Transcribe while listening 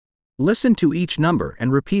Listen to each number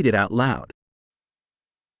and repeat it out loud.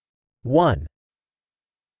 1,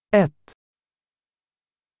 1,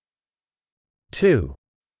 2,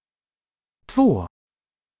 2,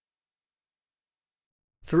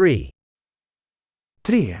 3,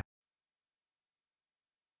 3,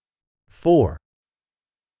 4,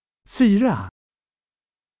 4,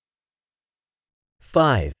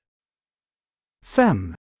 5,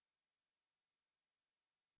 5,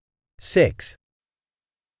 6,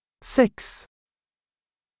 6,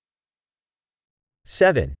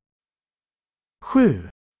 7, 7,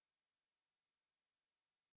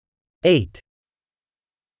 8,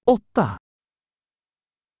 8,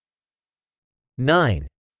 9,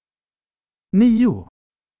 9,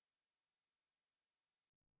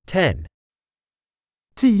 10,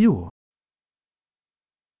 10,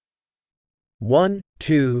 1,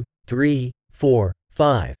 2, 3, 4,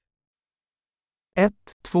 5, 1,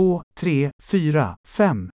 2, 3, 4,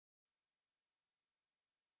 5,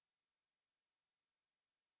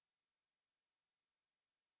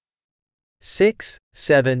 6,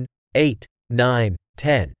 7, 8, 9,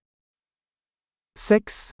 10,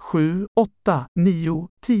 6, 7, 8, 9,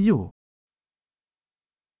 10,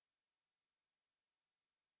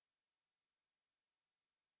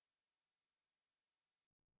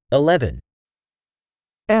 11,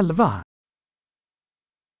 11,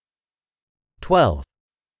 12,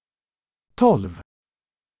 12,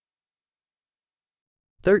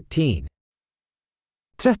 13,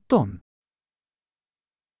 13,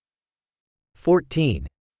 14,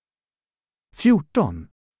 14,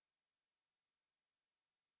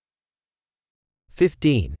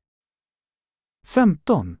 15,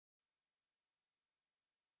 15,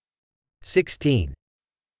 16,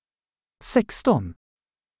 16,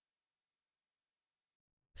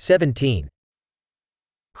 17,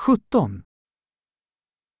 17,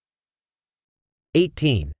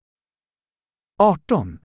 18,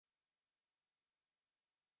 18,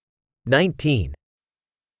 19,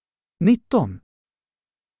 19,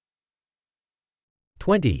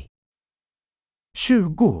 20,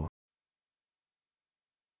 20,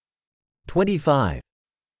 25,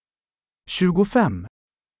 25,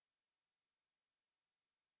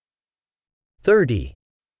 30,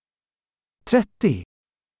 30,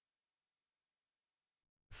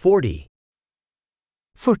 40,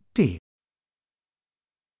 40,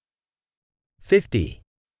 50,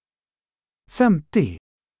 50,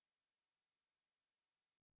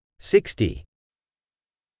 60,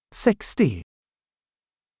 60,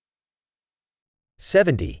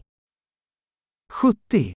 70,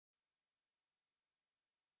 70,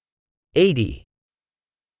 80,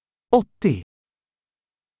 80,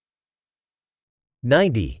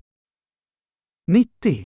 90,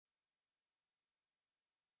 90,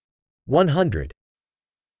 100,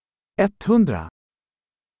 100,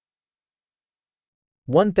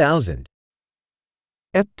 1,000,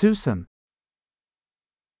 1000,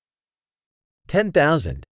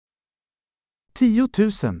 10,000,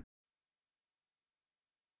 10,000,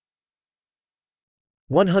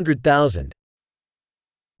 100,000,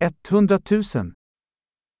 100,000,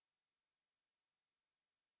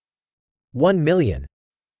 1 million.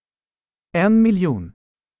 1 miljon.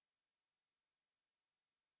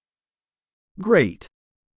 Great!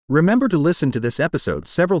 Remember to listen to this episode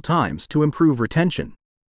several times to improve retention.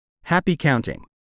 Happy counting!